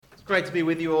Great to be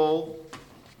with you all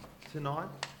tonight.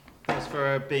 Thanks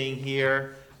for being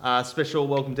here. Special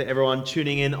welcome to everyone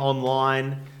tuning in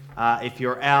online. If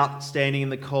you're out standing in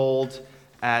the cold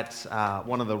at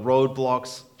one of the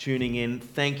roadblocks tuning in,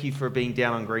 thank you for being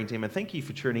down on Green Team and thank you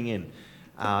for tuning in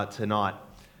tonight.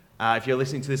 If you're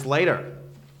listening to this later,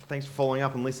 thanks for following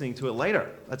up and listening to it later.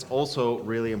 That's also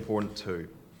really important too.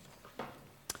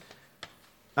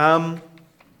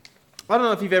 I don't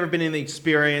know if you've ever been in the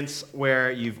experience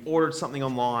where you've ordered something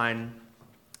online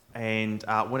and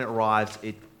when it arrives,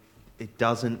 it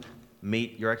doesn't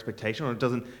meet your expectation or it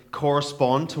doesn't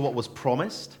correspond to what was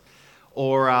promised.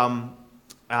 Or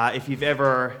if you've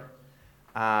ever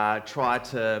tried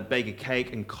to bake a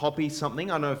cake and copy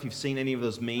something. I don't know if you've seen any of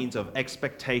those memes of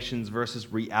expectations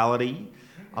versus reality.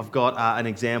 I've got an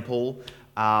example.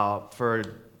 For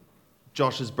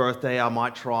Josh's birthday, I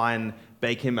might try and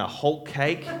bake him a Hulk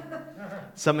cake.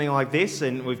 Something like this,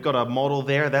 and we've got a model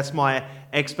there. That's my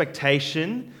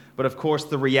expectation. But of course,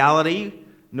 the reality,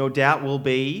 no doubt, will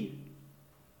be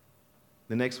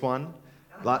the next one.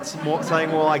 Something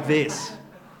more like this,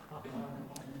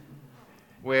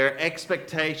 where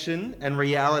expectation and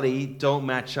reality don't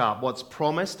match up. What's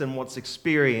promised and what's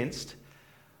experienced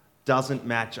doesn't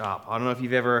match up. I don't know if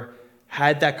you've ever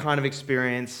had that kind of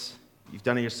experience. You've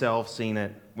done it yourself, seen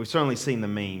it. We've certainly seen the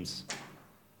memes.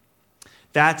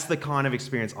 That's the kind of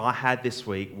experience I had this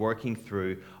week working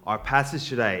through our passage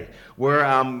today, where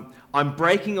I'm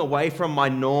breaking away from my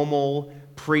normal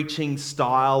preaching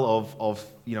style of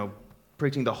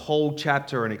preaching the whole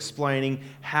chapter and explaining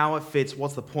how it fits,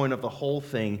 what's the point of the whole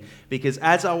thing. Because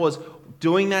as I was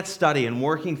doing that study and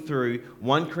working through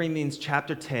 1 Corinthians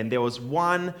chapter 10, there was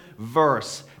one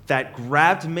verse that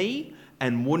grabbed me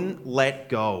and wouldn't let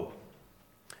go.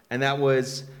 And that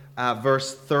was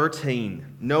verse 13,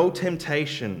 no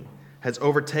temptation has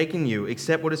overtaken you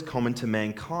except what is common to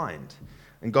mankind.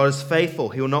 And God is faithful.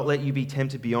 He will not let you be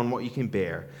tempted beyond what you can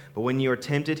bear. But when you are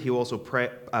tempted, He will also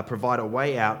provide a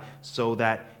way out so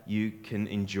that you can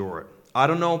endure it. I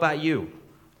don't know about you.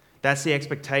 That's the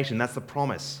expectation. That's the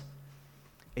promise.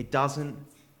 It doesn't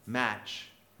match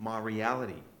my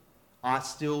reality. I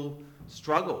still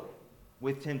struggle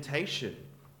with temptation.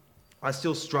 I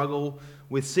still struggle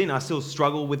with sin. I still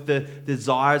struggle with the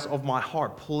desires of my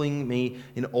heart pulling me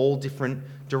in all different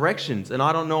directions. And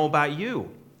I don't know about you.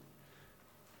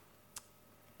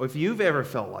 Or if you've ever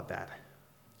felt like that.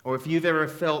 Or if you've ever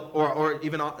felt, or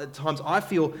even at times I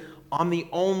feel I'm the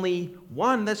only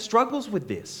one that struggles with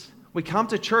this. We come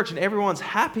to church and everyone's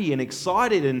happy and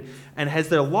excited and has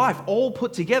their life all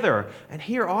put together. And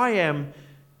here I am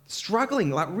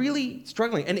struggling, like really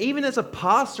struggling. And even as a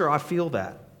pastor, I feel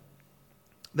that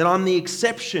I'm the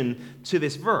exception to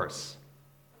this verse.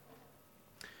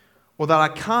 Or that I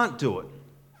can't do it.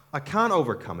 I can't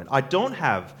overcome it. I don't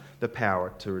have the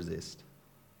power to resist.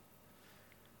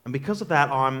 And because of that,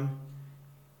 I'm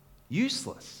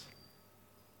useless.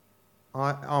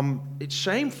 It's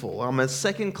shameful. I'm a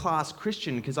second-class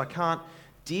Christian because I can't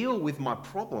deal with my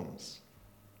problems.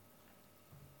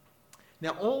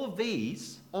 Now, all of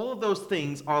those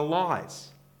things are lies.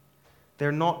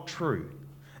 They're not true.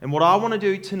 And what I want to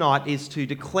do tonight is to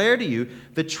declare to you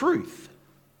the truth.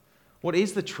 What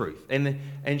is the truth?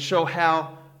 And show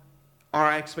how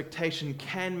our expectation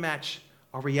can match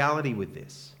our reality with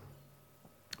this.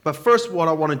 But first, what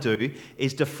I want to do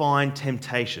is define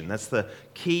temptation. That's the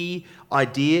key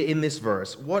idea in this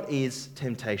verse. What is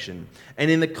temptation? And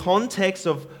in the context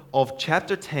of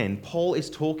chapter 10, Paul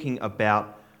is talking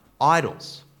about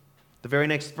idols. The very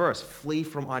next verse, flee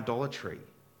from idolatry.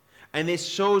 And this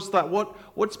shows that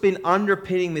what's been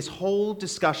underpinning this whole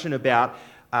discussion about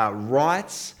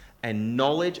rights and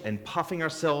knowledge and puffing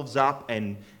ourselves up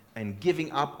and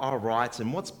giving up our rights.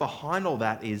 And what's behind all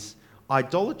that is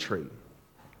idolatry.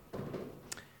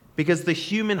 Because the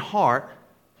human heart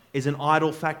is an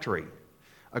idol factory,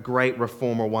 a great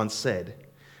reformer once said.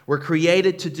 We're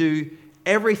created to do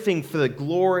everything for the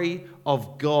glory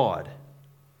of God.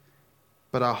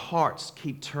 But our hearts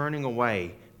keep turning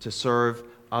away to serve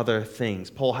other things.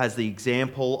 Paul has the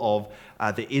example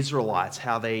of the Israelites,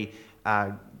 how they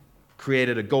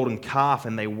created a golden calf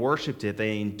and they worshipped it.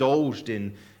 They indulged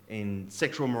in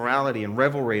sexual morality and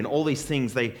revelry and all these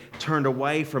things. They turned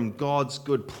away from God's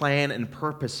good plan and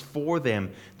purpose for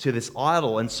them to this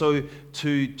idol. And so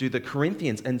to do the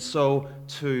Corinthians, and so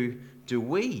to do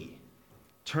we.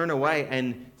 Turn away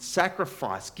and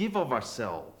sacrifice, give of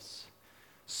ourselves,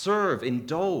 serve,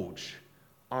 indulge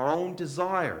our own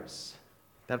desires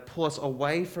that pull us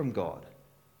away from God.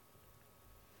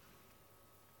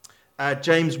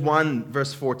 James 1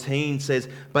 verse 14 says,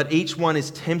 "But each one is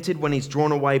tempted when he's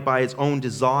drawn away by his own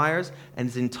desires and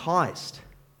is enticed.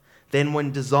 Then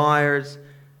when desires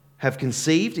have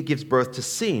conceived, it gives birth to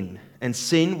sin. And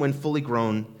sin, when fully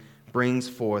grown, brings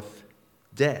forth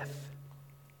death."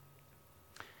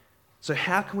 So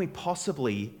how can we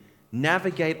possibly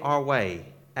navigate our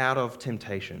way out of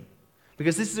temptation?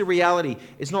 Because this is a reality.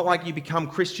 It's not like you become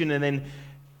Christian and then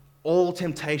all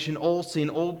temptation, all sin,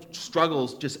 all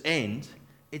struggles just end.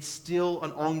 It's still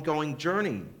an ongoing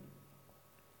journey.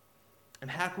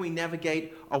 And how can we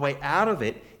navigate our way out of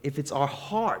it if it's our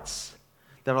hearts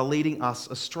that are leading us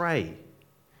astray?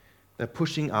 They're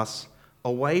pushing us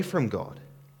away from God.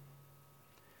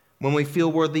 When we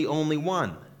feel we're the only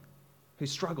one who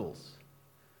struggles.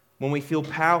 When we feel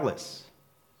powerless.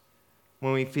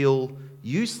 When we feel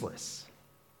useless.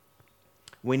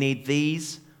 We need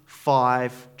these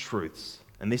 5 truths.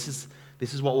 And this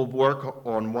is what we'll work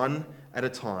on one at a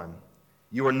time.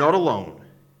 You are not alone.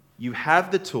 You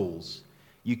have the tools.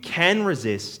 You can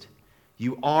resist.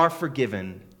 You are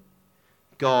forgiven.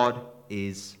 God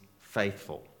is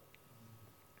faithful.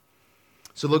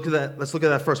 So let's look at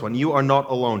that first one. You are not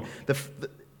alone.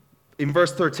 In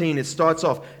verse 13, it starts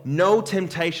off, "No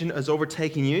temptation has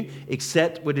overtaken you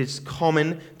except what is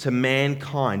common to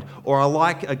mankind." Or I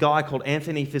like a guy called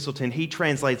Anthony Thistleton. He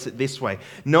translates it this way.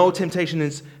 "No temptation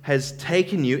has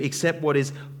taken you except what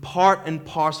is part and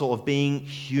parcel of being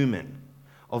human."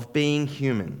 Of being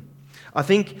human. I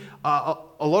think a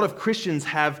lot of Christians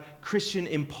have Christian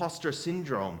imposter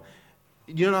syndrome.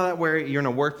 You know that where you're in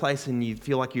a workplace and you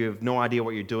feel like you have no idea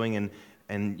what you're doing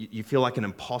and you feel like an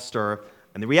imposter.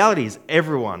 And the reality is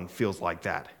everyone feels like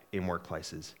that in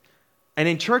workplaces. And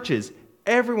in churches,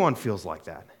 everyone feels like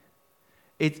that.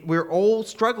 We're all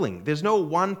struggling. There's no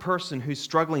one person who's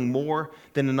struggling more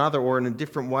than another or in a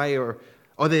different way. Or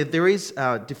there is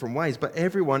different ways, but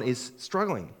everyone is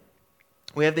struggling.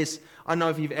 We have this, I don't know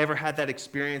if you've ever had that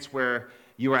experience where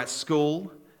you were at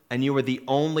school and you were the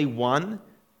only one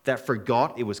that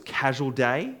forgot it was casual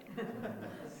day.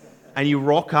 And you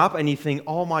rock up and you think,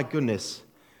 oh my goodness,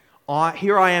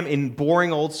 here I am in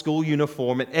boring old school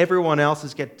uniform and everyone else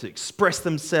is get to express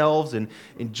themselves and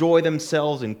enjoy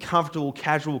themselves in comfortable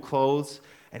casual clothes.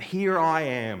 And here I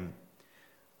am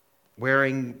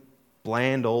wearing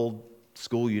bland old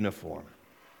school uniform.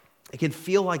 It can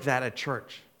feel like that at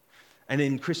church and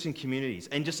in Christian communities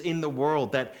and just in the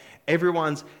world, that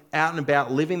everyone's out and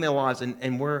about living their lives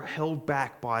and we're held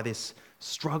back by this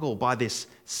struggle, by this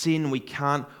sin we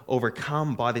can't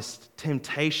overcome, by this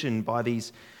temptation, by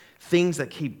these things that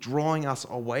keep drawing us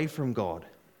away from God.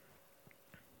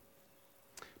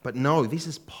 But no, this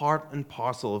is part and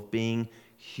parcel of being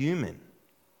human.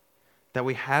 That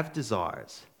we have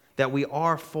desires, that we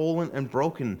are fallen and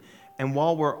broken, and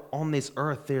while we're on this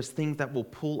earth, there's things that will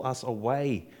pull us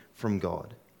away from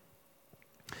God.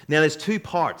 Now, there's 2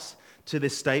 parts to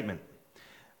this statement.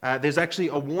 There's actually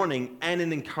a warning and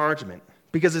an encouragement,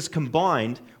 because it's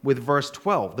combined with verse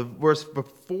 12, the verse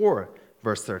before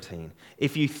verse 13.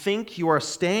 "If you think you are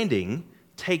standing,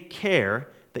 take care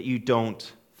that you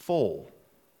don't fall."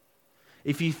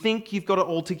 If you think you've got it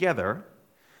all together,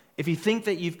 if you think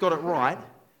that you've got it right,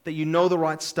 that you know the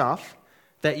right stuff,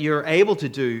 that you're able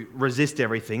to resist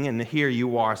everything, and here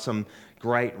you are, some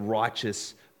great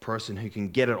righteous person who can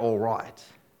get it all right,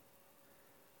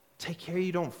 take care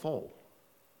you don't fall.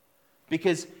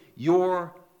 Because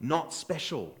you're not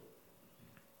special.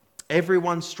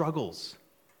 Everyone struggles.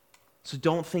 So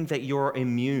don't think that you're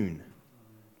immune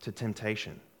to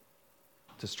temptation,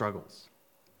 to struggles.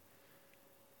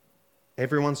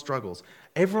 Everyone struggles.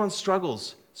 Everyone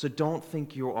struggles, so don't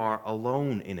think you are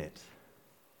alone in it,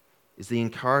 is the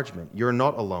encouragement. You're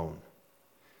not alone.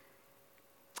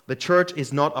 The church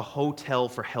is not a hotel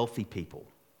for healthy people.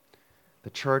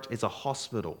 The church is a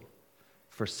hospital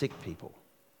for sick people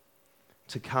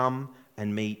to come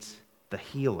and meet the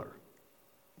healer,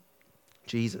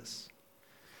 Jesus.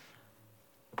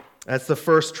 That's the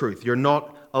first truth. You're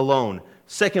not alone.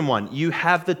 Second one, you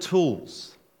have the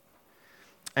tools.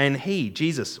 And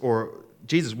Jesus,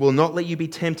 will not let you be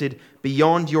tempted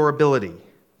beyond your ability,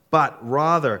 but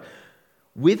rather,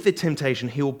 with the temptation,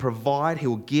 he will provide, he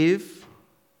will give,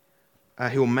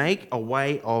 he will make a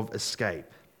way of escape.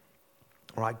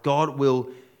 All right, God will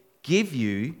give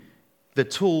you the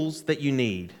tools that you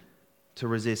need to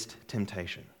resist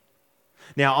temptation.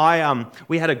 Now,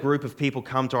 we had a group of people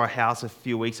come to our house a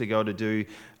few weeks ago to do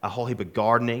a whole heap of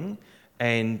gardening,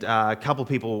 and a couple of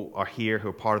people are here who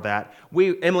are part of that.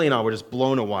 Emily and I were just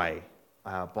blown away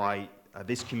by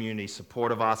this community's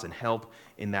support of us and help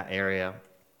in that area.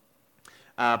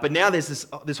 But now there's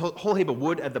this whole heap of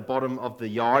wood at the bottom of the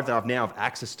yard that I've now have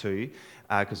access to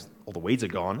because all the weeds are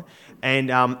gone. And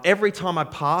every time I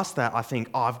pass that, I think,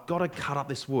 oh, I've got to cut up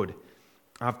this wood.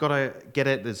 I've got to get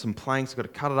it. There's some planks. I've got to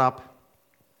cut it up,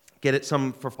 get it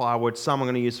some for firewood, some I'm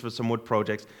going to use for some wood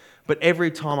projects. But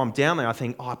every time I'm down there, I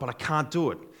think, oh, but I can't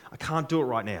do it. I can't do it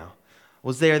right now. I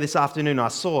was there this afternoon, I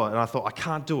saw it, and I thought, I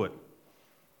can't do it.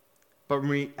 But in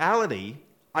reality,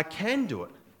 I can do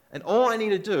it. And all I need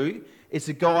to do is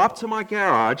to go up to my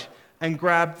garage and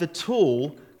grab the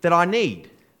tool that I need.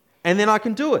 And then I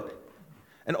can do it.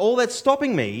 And all that's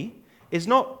stopping me is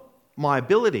not my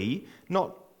ability,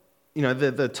 not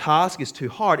the task is too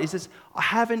hard. It's just I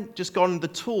haven't just gotten the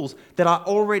tools that I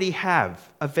already have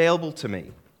available to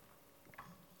me.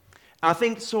 I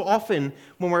think so often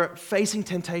when we're facing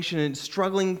temptation and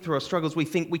struggling through our struggles, we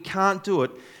think we can't do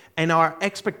it, and our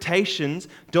expectations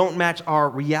don't match our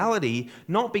reality,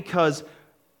 not because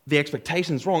the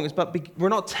expectation is wrong, but we're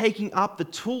not taking up the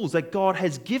tools that God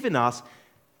has given us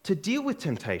to deal with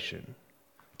temptation,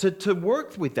 to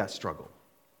work with that struggle.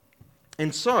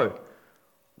 And so,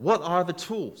 what are the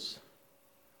tools?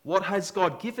 What has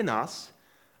God given us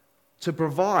to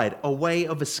provide a way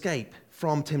of escape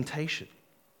from temptation?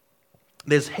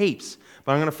 There's heaps,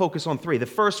 but I'm going to focus on 3. The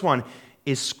first one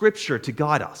is Scripture to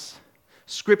guide us.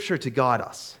 Scripture to guide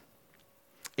us.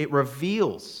 It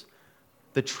reveals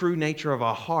the true nature of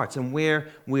our hearts and where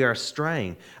we are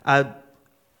straying.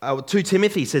 2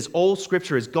 Timothy says, all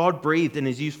Scripture is God-breathed and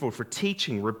is useful for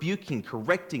teaching, rebuking,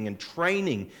 correcting, and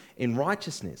training in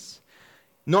righteousness.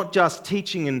 Not just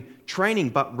teaching and training,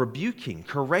 but rebuking,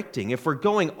 correcting. If we're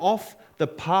going off the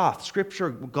path,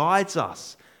 Scripture guides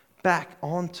us back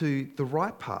onto the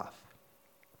right path.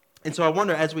 And so I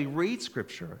wonder, as we read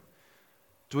Scripture,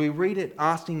 do we read it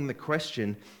asking the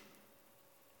question,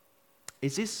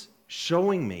 is this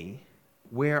showing me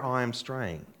where I am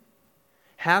straying?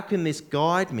 How can this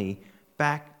guide me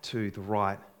back to the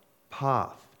right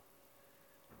path?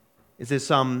 Is there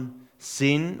some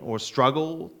sin or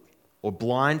struggle or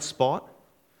blind spot,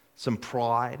 some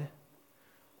pride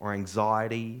or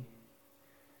anxiety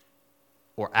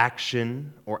or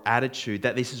action or attitude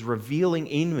that this is revealing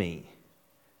in me?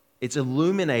 It's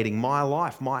illuminating my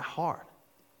life, my heart.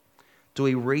 Do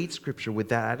we read Scripture with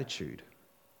that attitude?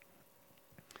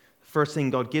 The first thing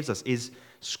God gives us is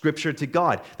Scripture to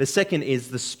guide. The second is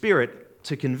the Spirit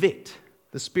to convict.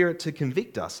 The Spirit to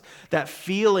convict us. That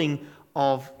feeling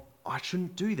of, I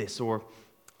shouldn't do this, or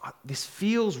this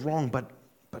feels wrong, but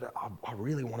I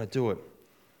really want to do it.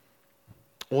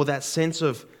 Or that sense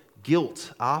of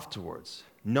guilt afterwards,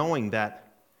 knowing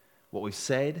that what we've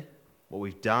said, what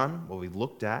we've done, what we've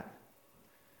looked at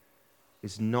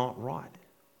is not right,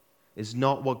 is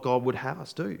not what God would have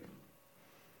us do.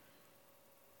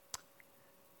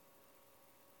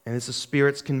 And it's the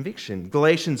Spirit's conviction.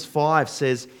 Galatians 5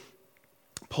 says,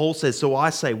 Paul says, so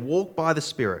I say, walk by the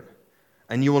Spirit,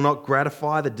 and you will not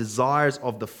gratify the desires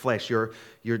of the flesh, your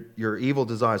evil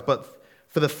desires. But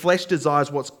for the flesh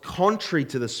desires what's contrary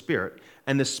to the Spirit,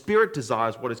 and the Spirit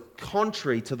desires what is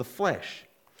contrary to the flesh.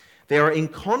 They are in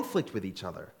conflict with each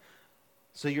other.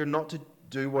 So you're not to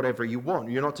do whatever you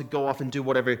want. You're not to go off and do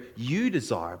whatever you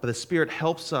desire. But the Spirit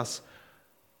helps us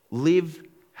live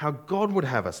how God would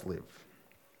have us live.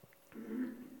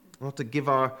 Not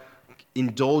to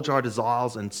indulge our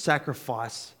desires and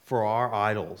sacrifice for our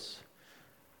idols,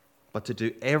 but to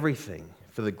do everything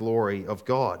for the glory of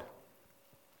God.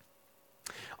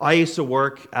 I used to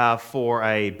work for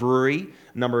a brewery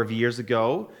a number of years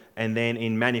ago, and then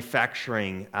in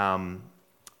manufacturing 4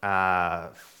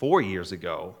 years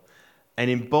ago. And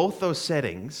in both those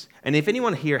settings, and if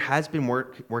anyone here has been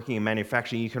working in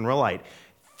manufacturing, you can relate,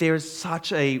 there's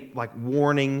such a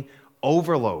warning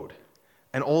overload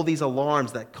and all these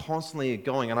alarms that constantly are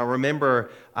going. And I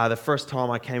remember the first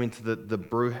time I came into the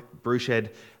brew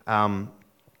shed and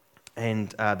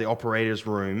the operator's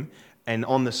room, and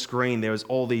on the screen there was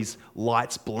all these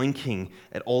lights blinking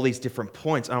at all these different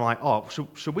points. And I'm like, oh,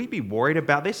 should we be worried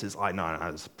about this? It's like,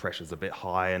 no, this pressure's a bit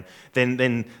high. And then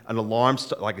an alarm,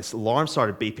 this alarm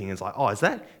started beeping. It's like, oh, is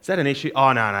that an issue?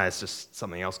 Oh, no, it's just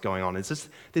something else going on. It's just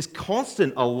this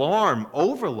constant alarm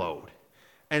overload.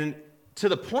 And to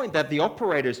the point that the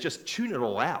operators just tune it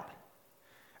all out.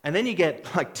 And then you get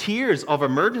tiers of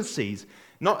emergencies.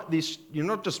 You're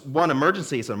not just one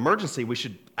emergency, it's an emergency, we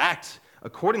should act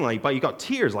accordingly, but you got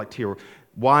tiers like tier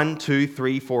 1, 2,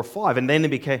 3, 4, 5, and then it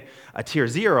became a tier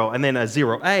 0, and then a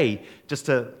 0A, just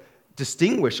to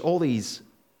distinguish all these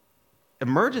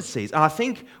emergencies. And I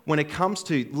think when it comes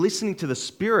to listening to the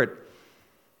Spirit,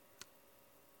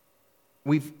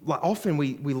 often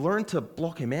we learn to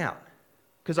block him out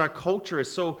because our culture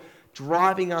is so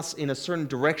driving us in a certain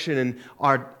direction, and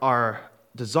our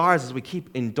desires, as we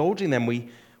keep indulging them,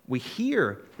 we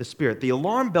hear the Spirit. The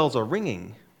alarm bells are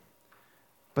ringing,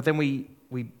 but then we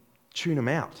tune them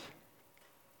out.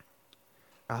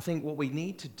 I think what we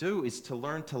need to do is to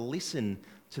learn to listen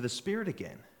to the Spirit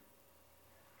again.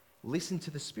 Listen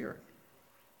to the Spirit.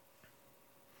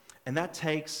 And that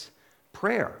takes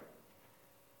prayer.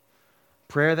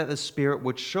 Prayer that the Spirit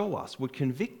would show us, would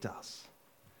convict us.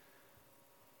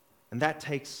 And that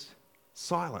takes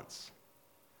silence.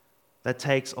 That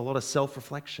takes a lot of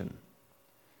self-reflection.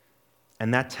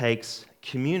 And that takes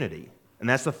community. And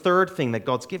that's the third thing that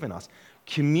God's given us.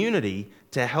 Community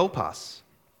to help us.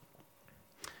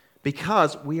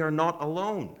 Because we are not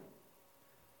alone.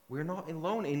 We're not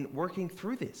alone in working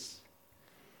through this.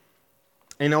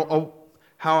 And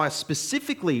how I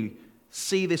specifically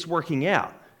see this working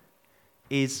out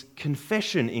is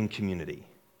confession in community.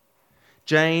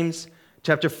 James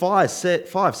chapter 5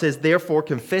 says, "Therefore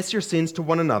confess your sins to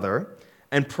one another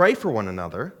and pray for one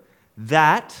another,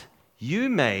 that you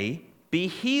may be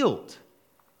healed."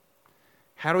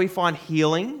 How do we find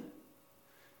healing?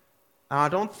 I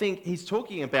don't think he's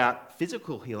talking about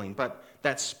physical healing, but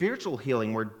that spiritual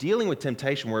healing. We're dealing with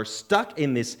temptation. We're stuck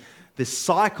in this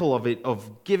cycle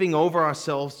of giving over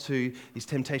ourselves to these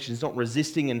temptations, not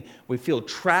resisting, and we feel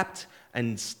trapped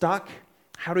and stuck.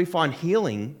 How do we find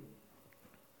healing?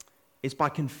 It's by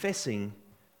confessing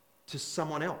to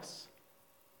someone else.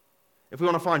 If we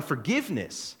want to find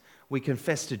forgiveness, we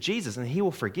confess to Jesus, and he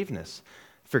will forgive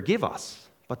us.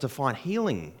 But to find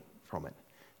healing from it,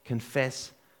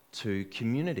 confess to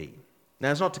community.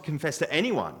 Now, it's not to confess to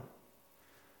anyone,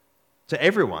 to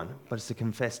everyone, but it's to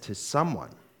confess to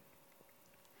someone.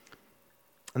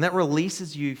 And that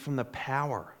releases you from the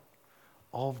power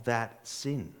of that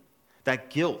sin, that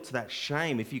guilt, that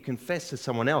shame. If you confess to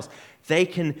someone else, they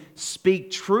can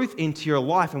speak truth into your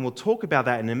life, and we'll talk about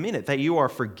that in a minute, that you are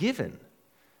forgiven,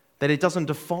 that it doesn't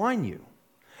define you.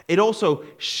 It also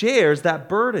shares that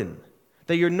burden,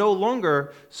 that you're no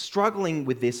longer struggling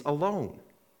with this alone.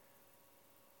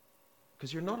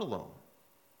 Because you're not alone.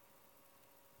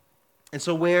 And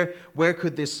so where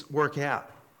could this work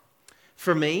out?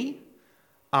 For me,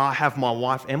 I have my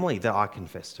wife, Emily, that I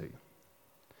confess to.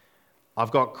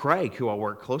 I've got Craig, who I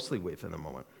work closely with in the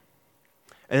moment.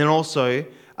 And then also,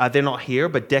 they're not here,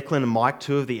 but Declan and Mike,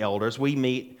 two of the elders, we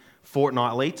meet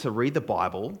fortnightly to read the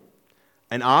Bible.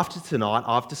 And after tonight,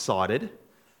 I've decided,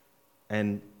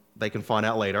 and they can find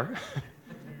out later,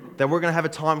 that we're going to have a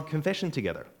time of confession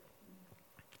together.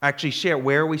 Actually share,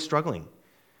 where are we struggling?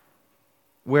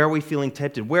 Where are we feeling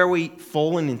tempted? Where are we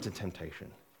fallen into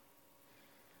temptation?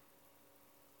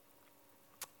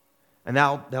 And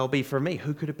that'll be for me.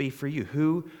 Who could it be for you?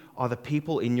 Who are the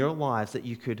people in your lives that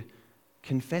you could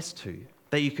confess to,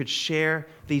 that you could share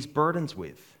these burdens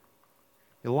with?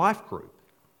 Your life group,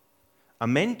 a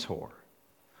mentor,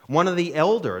 one of the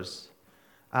elders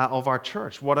of our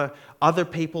church. What are other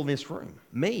people in this room?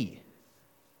 Me,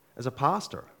 as a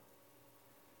pastor.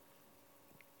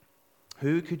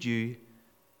 Who could you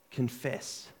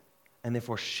confess and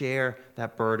therefore share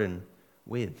that burden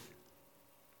with?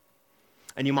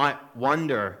 And you might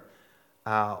wonder,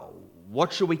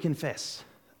 what should we confess?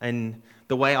 And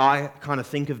the way I kind of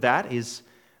think of that is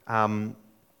when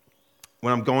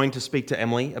I'm going to speak to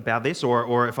Emily about this,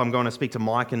 or if I'm going to speak to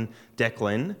Mike and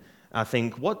Declan, I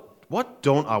think, what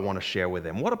don't I want to share with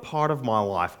them? What a part of my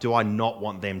life do I not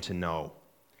want them to know?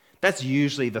 That's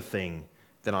usually the thing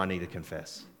that I need to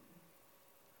confess,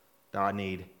 that I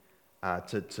need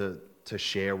to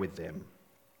share with them.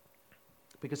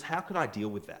 Because how could I deal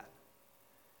with that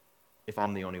if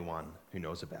I'm the only one who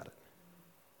knows about it?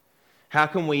 How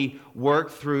can we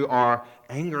work through our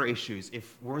anger issues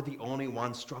if we're the only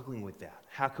ones struggling with that?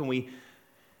 How can we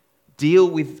deal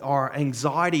with our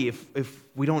anxiety if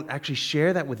we don't actually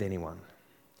share that with anyone?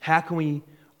 How can we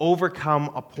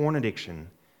overcome a porn addiction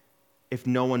if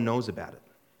no one knows about it?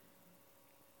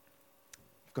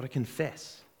 We've got to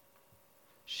confess.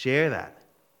 Share that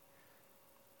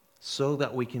so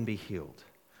that we can be healed,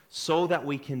 so that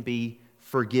we can be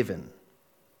forgiven.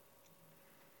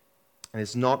 And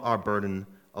it's not our burden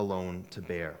alone to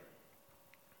bear.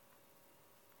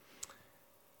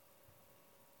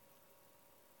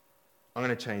 I'm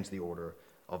going to change the order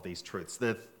of these truths.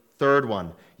 The third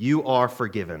one, you are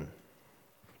forgiven.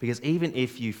 Because even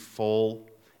if you fall,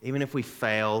 even if we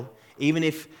fail, even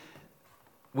if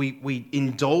we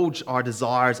indulge our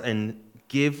desires and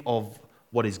give of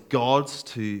what is God's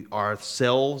to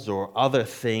ourselves or other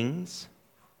things,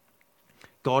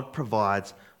 God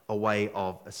provides a way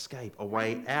of escape, a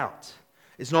way out.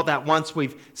 It's not that once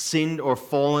we've sinned or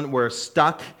fallen, we're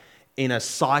stuck in a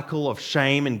cycle of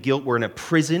shame and guilt, we're in a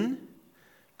prison,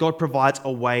 God provides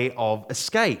a way of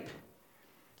escape.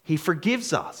 He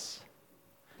forgives us.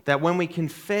 That when we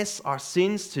confess our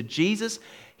sins to Jesus,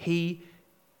 He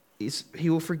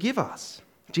will forgive us.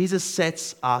 Jesus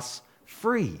sets us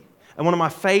free. And one of my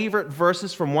favorite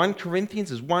verses from 1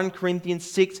 Corinthians is 1 Corinthians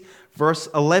 6, verse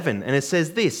 11. And it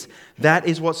says this, that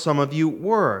is what some of you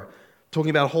were, talking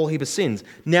about a whole heap of sins.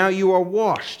 Now you are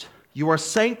washed, you are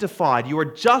sanctified, you are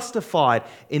justified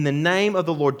in the name of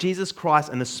the Lord Jesus Christ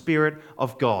and the Spirit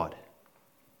of God.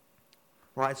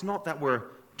 Right? It's not that we're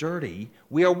dirty,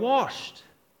 we are washed.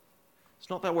 It's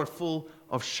not that we're full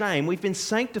of shame. We've been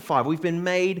sanctified, we've been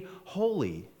made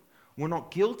holy. We're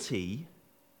not guilty.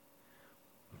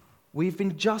 We've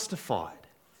been justified.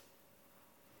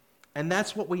 And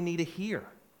that's what we need to hear.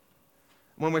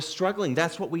 When we're struggling,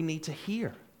 that's what we need to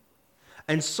hear.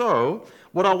 And so,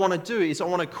 what I want to do is I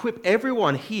want to equip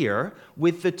everyone here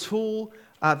with the tool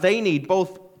they need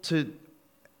both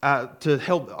to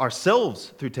help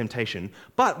ourselves through temptation,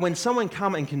 but when someone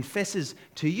comes and confesses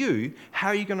to you, how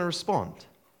are you going to respond?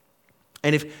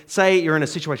 And if, say, you're in a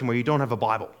situation where you don't have a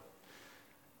Bible,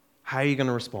 how are you going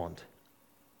to respond?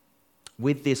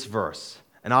 With this verse.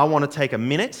 And I want to take a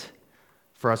minute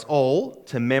for us all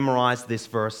to memorize this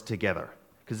verse together,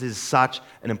 because this is such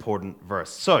an important verse.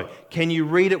 So, can you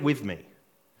read it with me?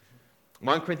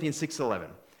 1 Corinthians 6:11.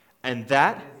 And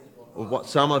that was what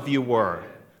some of you were,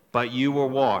 but you were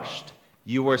washed,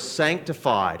 you were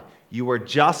sanctified, you were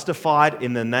justified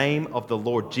in the name of the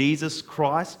Lord Jesus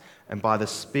Christ and by the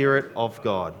Spirit of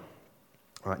God.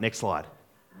 All right, next slide.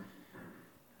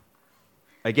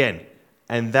 Again,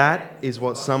 and that is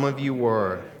what some of you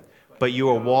were, but you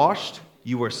were washed,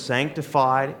 you were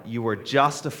sanctified, you were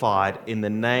justified in the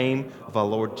name of our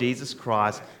Lord Jesus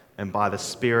Christ and by the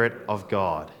Spirit of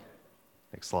God.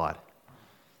 Next slide.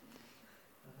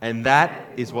 And that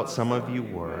is what some of you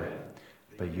were,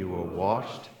 but you were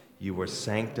washed, you were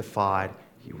sanctified,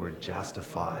 you were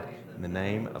justified in the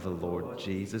name of the Lord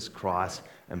Jesus Christ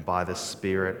and by the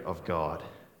Spirit of God.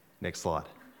 Next slide.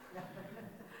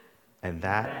 And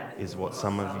that is what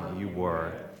some of you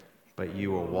were, but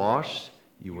you were washed,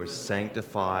 you were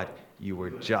sanctified, you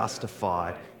were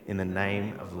justified in the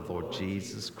name of the Lord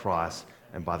Jesus Christ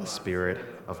and by the Spirit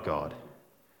of God.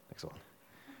 Next one.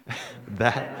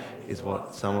 That is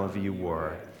what some of you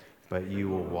were, but you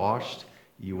were washed,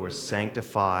 you were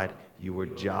sanctified, you were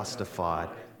justified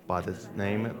by the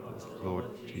name of the Lord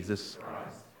Jesus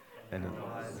and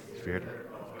the Spirit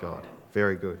of God.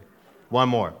 Very good. One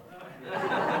more.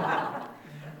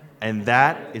 And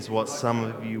that is what some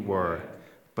of you were,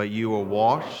 but you were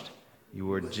washed, you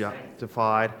were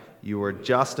justified, you were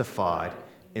justified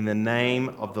in the name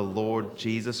of the Lord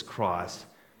Jesus Christ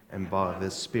and by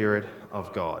the Spirit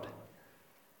of God.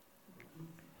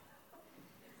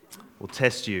 We'll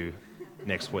test you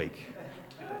next week.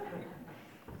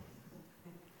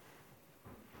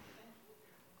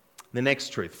 The next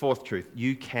truth, fourth truth,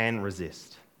 you can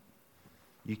resist.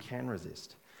 You can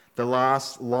resist. The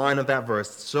last line of that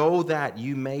verse, so that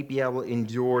you may be able to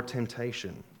endure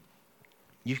temptation.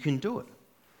 You can do it.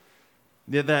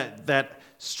 That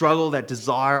struggle, that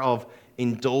desire of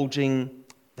indulging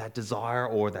that desire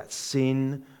or that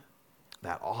sin,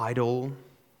 that idol,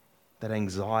 that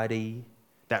anxiety,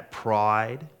 that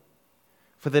pride.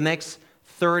 For the next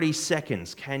 30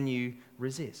 seconds, can you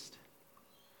resist?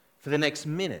 For the next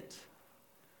minute,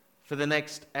 for the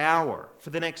next hour, for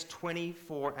the next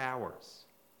 24 hours,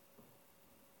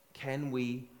 can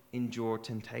we endure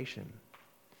temptation?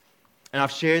 And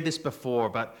I've shared this before,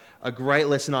 but a great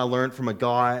lesson I learned from a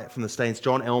guy from the States,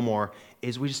 John Elmore,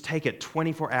 is we just take it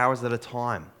 24 hours at a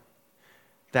time.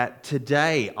 That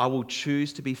today I will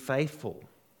choose to be faithful.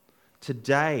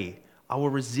 Today I will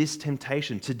resist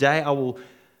temptation. Today I will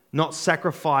not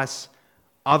sacrifice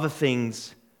other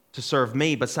things to serve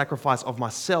me, but sacrifice of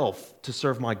myself to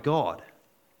serve my God.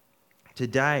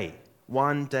 Today,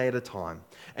 one day at a time.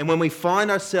 And when we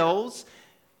find ourselves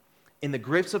in the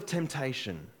grips of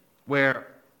temptation, where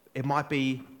it might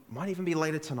even be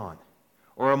later tonight,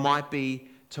 or it might be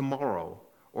tomorrow,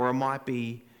 or it might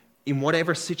be in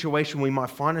whatever situation we might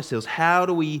find ourselves, how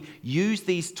do we use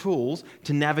these tools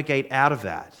to navigate out of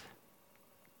that?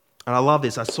 And I love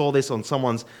this. I saw this on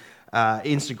someone's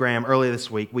Instagram earlier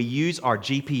this week. We use our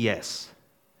GPS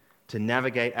to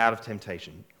navigate out of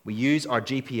temptation. We use our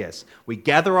GPS. We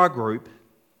gather our group,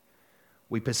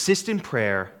 we persist in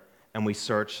prayer, and we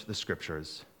search the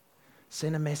scriptures.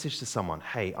 Send a message to someone.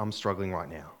 Hey, I'm struggling right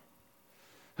now.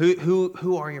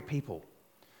 Who are your people?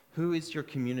 Who is your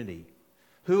community?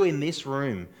 Who in this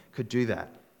room could do that?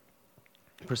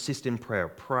 Persist in prayer.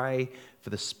 Pray for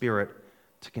the Spirit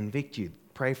to convict you.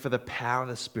 Pray for the power of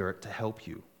the Spirit to help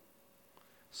you.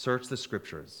 Search the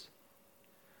Scriptures.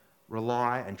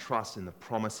 Rely and trust in the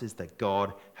promises that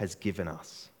God has given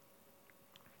us.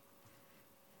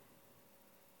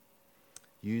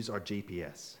 Use our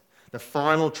GPS. The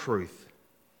final truth: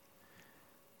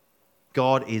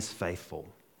 God is faithful.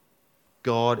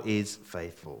 God is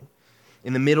faithful.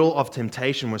 In the middle of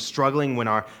temptation, we're struggling when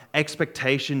our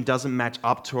expectation doesn't match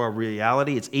up to our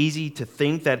reality. It's easy to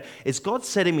think that, is God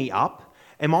setting me up?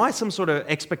 Am I some sort of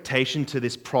expectation to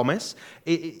this promise?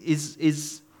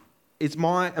 Am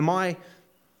I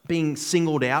being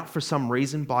singled out for some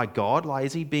reason by God? Like,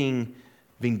 is he being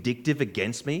vindictive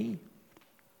against me?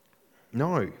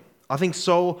 No. I think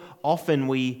so often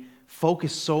we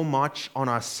focus so much on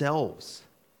ourselves,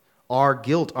 our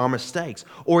guilt, our mistakes,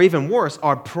 or even worse,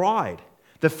 our pride.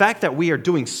 The fact that we are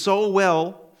doing so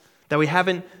well, that we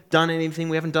haven't done anything,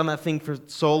 we haven't done that thing for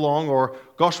so long, or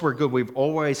gosh, we're good, we've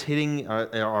always hitting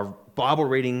our Bible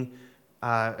reading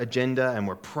agenda, and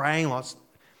we're praying lots.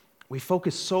 We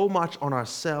focus so much on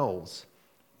ourselves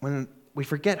when we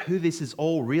forget who this is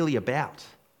all really about.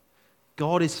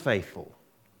 God is faithful.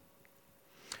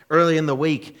 Early in the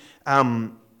week,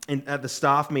 at the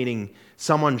staff meeting,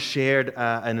 someone shared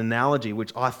an analogy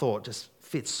which I thought just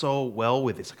fits so well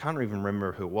with this. I can't even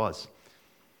remember who it was.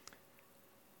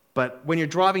 But when you're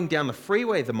driving down the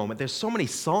freeway at the moment, there's so many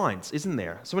signs, isn't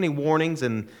there? So many warnings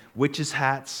and witches'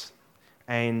 hats.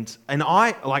 And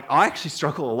I actually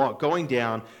struggle a lot going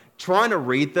down, trying to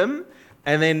read them,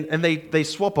 and they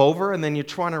swap over, and then you're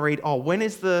trying to read, when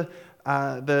is the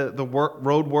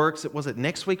road works? Was it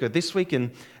next week or this week?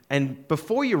 And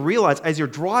before you realize, as you're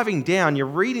driving down, you're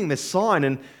reading this sign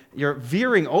and you're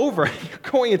veering over,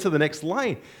 you're going into the next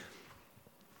lane.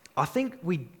 I think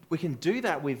we can do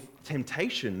that with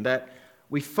temptation, that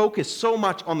we focus so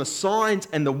much on the signs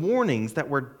and the warnings that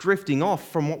we're drifting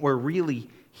off from what we're really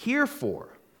here for.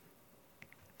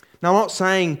 Now, I'm not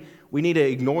saying we need to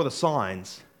ignore the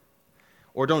signs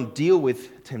or don't deal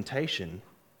with temptation,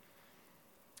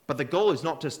 but the goal is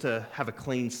not just to have a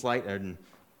clean slate and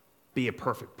be a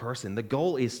perfect person. The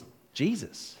goal is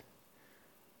Jesus.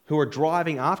 Who we're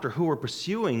driving after, who we're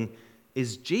pursuing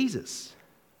is Jesus.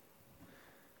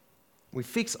 We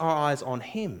fix our eyes on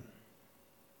him,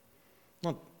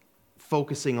 not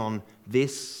focusing on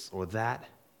this or that,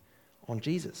 on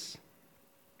Jesus.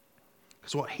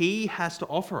 Because what he has to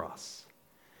offer us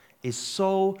is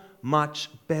so much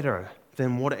better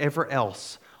than whatever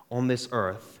else on this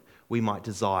earth we might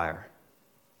desire.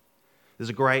 There's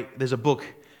a book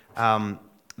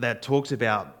that talks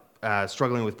about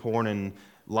struggling with porn and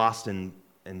lust and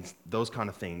those kind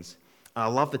of things. I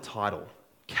love the title,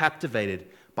 Captivated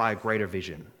by a Greater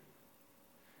Vision.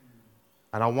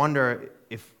 And I wonder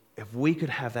if we could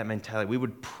have that mentality, we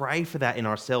would pray for that in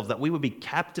ourselves, that we would be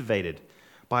captivated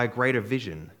by a greater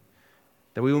vision,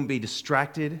 that we wouldn't be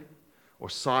distracted or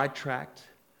sidetracked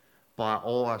by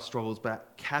all our struggles, but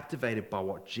captivated by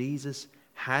what Jesus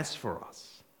has for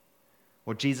us,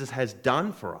 what Jesus has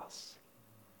done for us,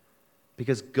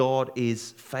 because God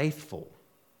is faithful.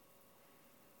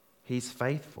 He's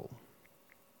faithful.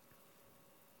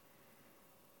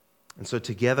 And so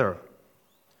together,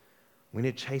 we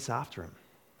need to chase after him.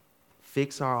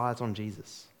 Fix our eyes on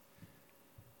Jesus.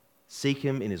 Seek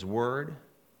him in his word.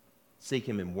 Seek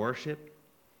him in worship.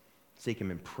 Seek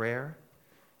him in prayer.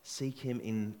 Seek him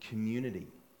in community.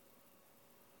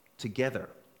 Together.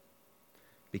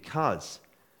 Because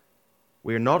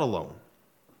we are not alone.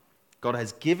 God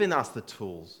has given us the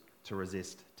tools to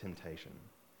resist temptation.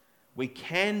 We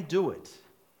can do it.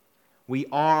 We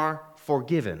are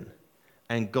forgiven.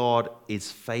 And God is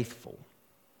faithful.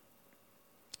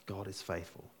 God is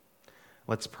faithful.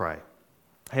 Let's pray.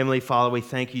 Heavenly Father, we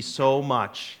thank you so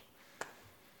much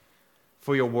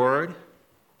for your word.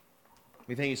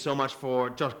 We thank you so much for,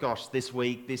 gosh, this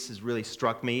week, this has really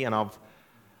struck me, and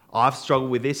I've struggled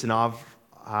with this, and I've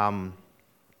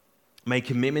made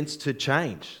commitments to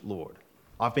change, Lord.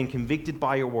 I've been convicted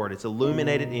by your word. It's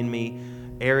illuminated in me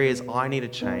areas I need to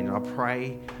change. I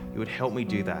pray you would help me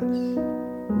do that.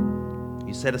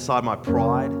 You set aside my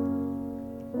pride.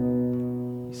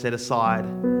 You set aside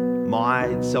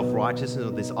my self-righteousness,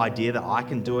 or this idea that I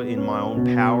can do it in my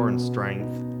own power and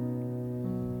strength.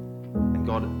 And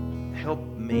God, help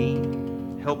me,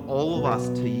 help all of us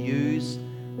to use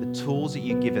the tools that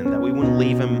you've given, that we wouldn't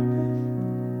leave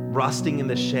them rusting in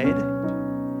the shed,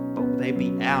 but they'd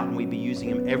be out and we'd be using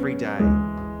them every day.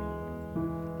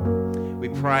 We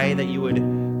pray that you would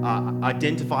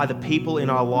identify the people in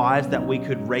our lives that we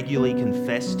could regularly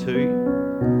confess to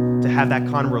have that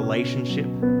kind of relationship.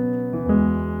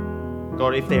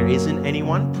 God, if there isn't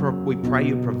anyone, we pray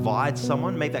you provide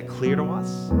someone. Make that clear to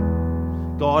us.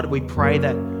 God, we pray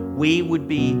that we would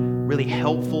be really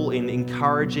helpful in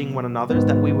encouraging one another,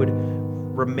 that we would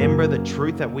remember the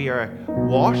truth that we are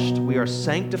washed, we are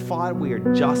sanctified, we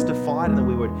are justified, and that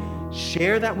we would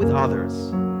share that with others.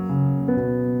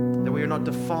 That we are not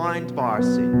defined by our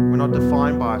sin. We're not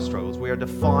defined by our struggles. We are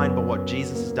defined by what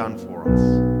Jesus has done for us.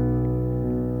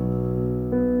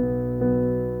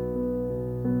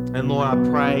 And Lord, I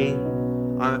pray,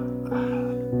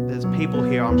 there's people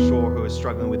here, I'm sure, who are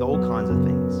struggling with all kinds of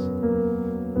things.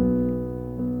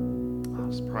 I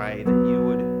just pray that you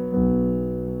would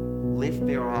lift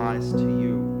their eyes to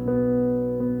you,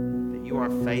 that you are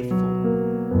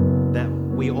faithful, that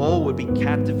we all would be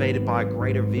captivated by a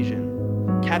greater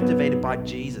vision, captivated by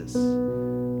Jesus,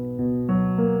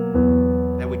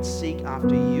 that we'd seek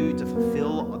after you to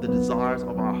fulfill the desires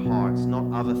of our hearts, not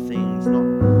other things, not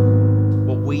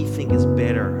what we think is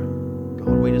better.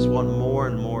 God, we just want more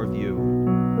and more of you.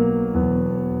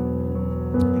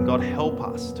 And God, help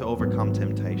us to overcome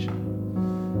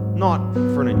temptation. Not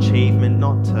for an achievement,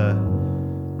 not to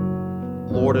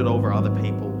lord it over other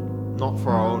people, not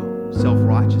for our own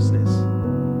self-righteousness,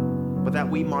 but that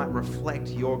we might reflect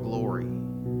your glory,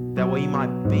 that we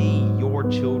might be your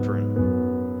children,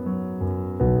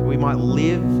 that we might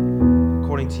live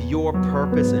according to your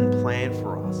purpose and plan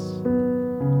for us,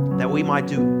 that we might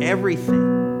do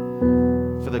everything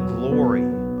for the glory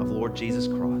of Lord Jesus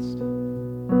Christ.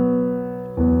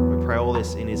 We pray all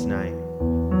this in his name.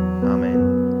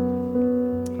 Amen.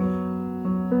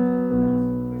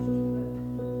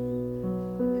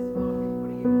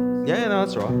 Yeah, no,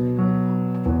 that's right.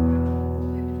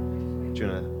 Do you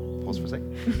want to pause for a sec?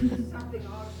 Something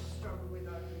I've struggled with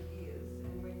over the years,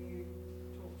 and when you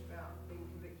talked about being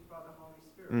convicted by the Holy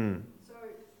Spirit. So,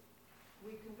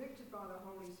 we're convicted by the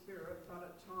Holy Spirit, but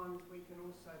at times we can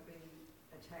also be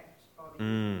attacked by the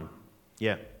evil one.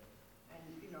 Yeah. And,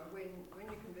 you know, when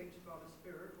you're convicted by the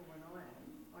Spirit, or when I am,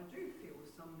 I do feel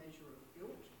some measure of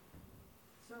guilt.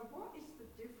 So what is the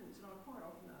difference, and I quite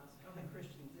often ask other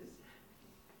Christians this,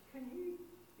 can you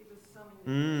give us some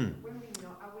when we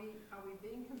know, are we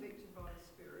being convicted by the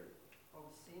Spirit of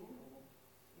sin or,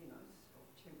 you know, of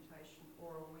temptation,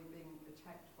 or are we being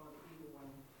attacked by the evil one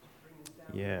to bring us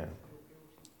down? Yeah. To feel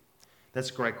guilty?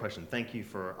 That's a great question. Thank you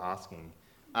for asking.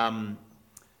 I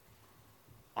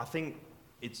think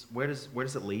it's where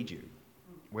does it lead you?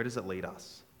 Where does it lead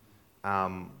us?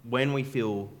 When we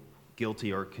feel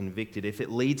guilty or convicted, if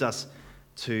it leads us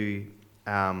to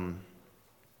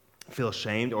feel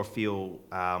ashamed or feel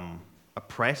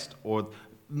oppressed, or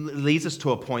leads us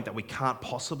to a point that we can't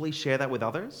possibly share that with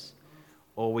others,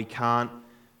 or we can't,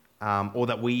 or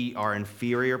that we are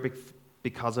inferior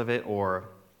because of it,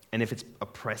 and if it's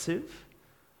oppressive,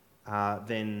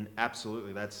 then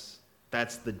absolutely that's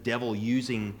the devil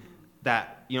using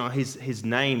that. You know, his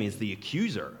name is the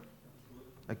accuser,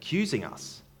 accusing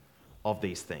us of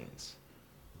these things.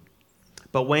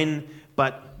 But when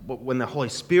the Holy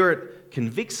Spirit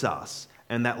convicts us,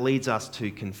 and that leads us to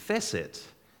confess it,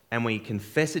 and we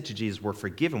confess it to Jesus, we're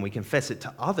forgiven, we confess it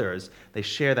to others, they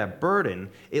share that burden,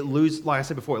 it loses, like I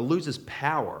said before, it loses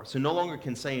power. So no longer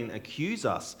can Satan accuse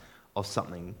us of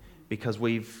something because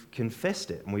we've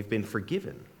confessed it and we've been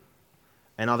forgiven.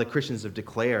 And other Christians have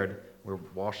declared we're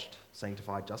washed,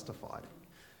 sanctified, justified.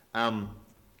 And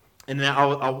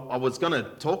now I was going to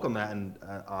talk on that, and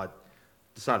I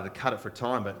decided to cut it for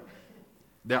time, but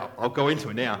now I'll go into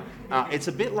it now. It's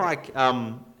a bit like,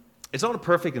 it's not a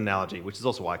perfect analogy, which is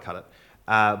also why I cut it.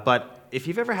 But if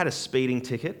you've ever had a speeding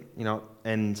ticket, you know,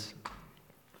 and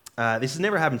this has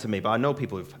never happened to me, but I know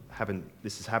people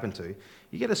this has happened to.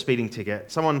 You get a speeding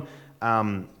ticket, someone,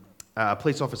 a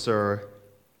police officer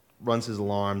runs his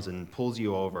alarms and pulls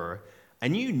you over,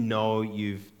 and you know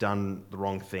you've done the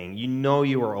wrong thing. You know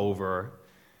you are over,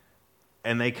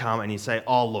 and they come and you say,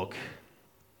 oh, look,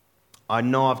 I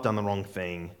know I've done the wrong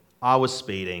thing. I was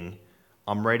speeding.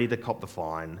 I'm ready to cop the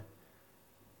fine.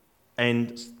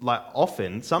 And like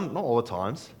often, not all the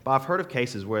times, but I've heard of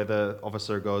cases where the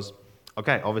officer goes,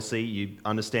 okay, obviously you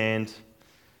understand,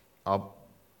 I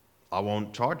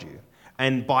won't charge you.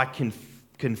 And by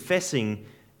confessing,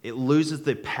 it loses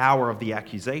the power of the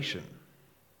accusation.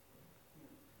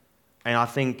 And I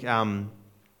think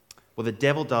what the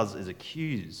devil does is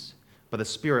accuse, but the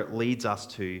Spirit leads us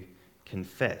to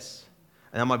confess.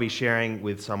 And that might be sharing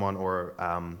with someone, or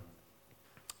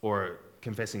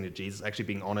confessing to Jesus, actually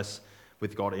being honest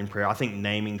with God in prayer. I think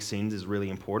naming sins is really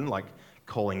important, like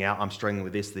calling out, I'm struggling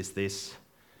with this.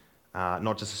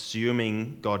 Not just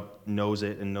assuming God knows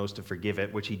it and knows to forgive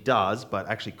it, which he does, but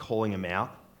actually calling him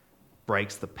out,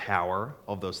 breaks the power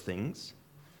of those things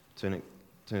to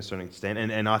a certain extent,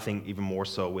 and I think even more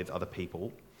so with other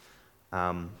people.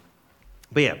 But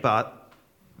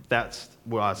that's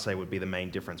what I say would be the main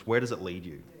difference. Where does it lead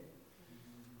you?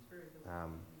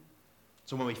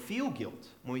 So when we feel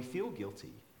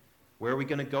guilty, where are we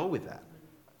going to go with that?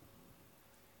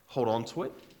 Hold on to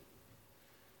it?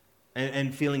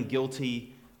 And feeling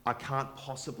guilty, I can't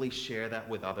possibly share that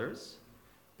with others,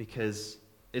 because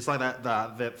it's like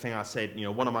that thing I said,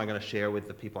 what am I going to share with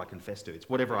the people I confess to? It's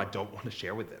whatever I don't want to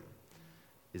share with them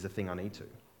is the thing I need to.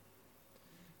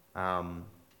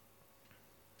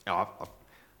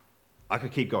 I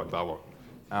could keep going, but I won't.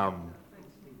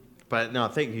 But no,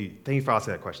 thank you for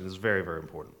asking that question. This is very, very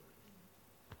important.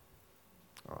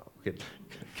 All right, we could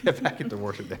get back into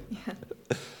worship then. Yeah.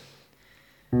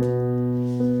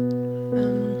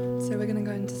 So we're going to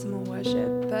go into some more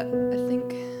worship, but I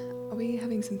think, are we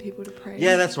having some people to pray?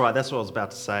 Yeah, that's right. That's what I was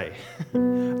about to say.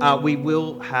 We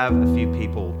will have a few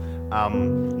people.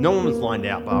 No one was lined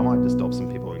out, but I might just stop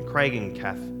some people. And Craig and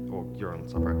Kath, or you're on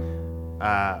supper.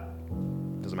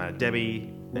 Doesn't matter.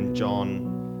 Debbie and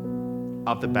John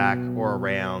up the back or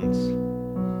around.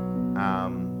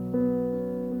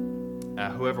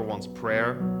 Whoever wants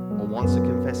prayer or wants to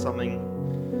confess something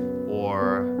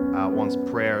or wants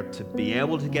prayer to be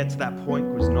able to get to that point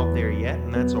who's not there yet,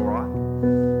 and that's all right.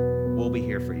 We'll be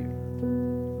here for you.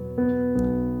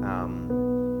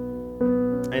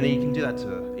 And you can do that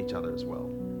to each other as well.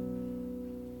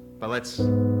 But let's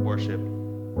worship.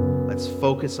 Let's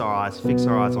focus our eyes, fix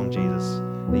our eyes on Jesus,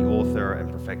 the author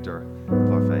and perfecter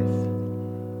of our faith.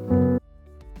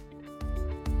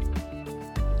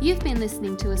 You've been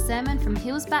listening to a sermon from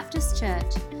Hills Baptist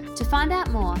Church. To find out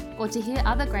more or to hear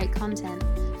other great content,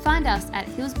 find us at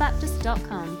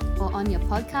hillsbaptist.com or on your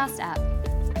podcast app.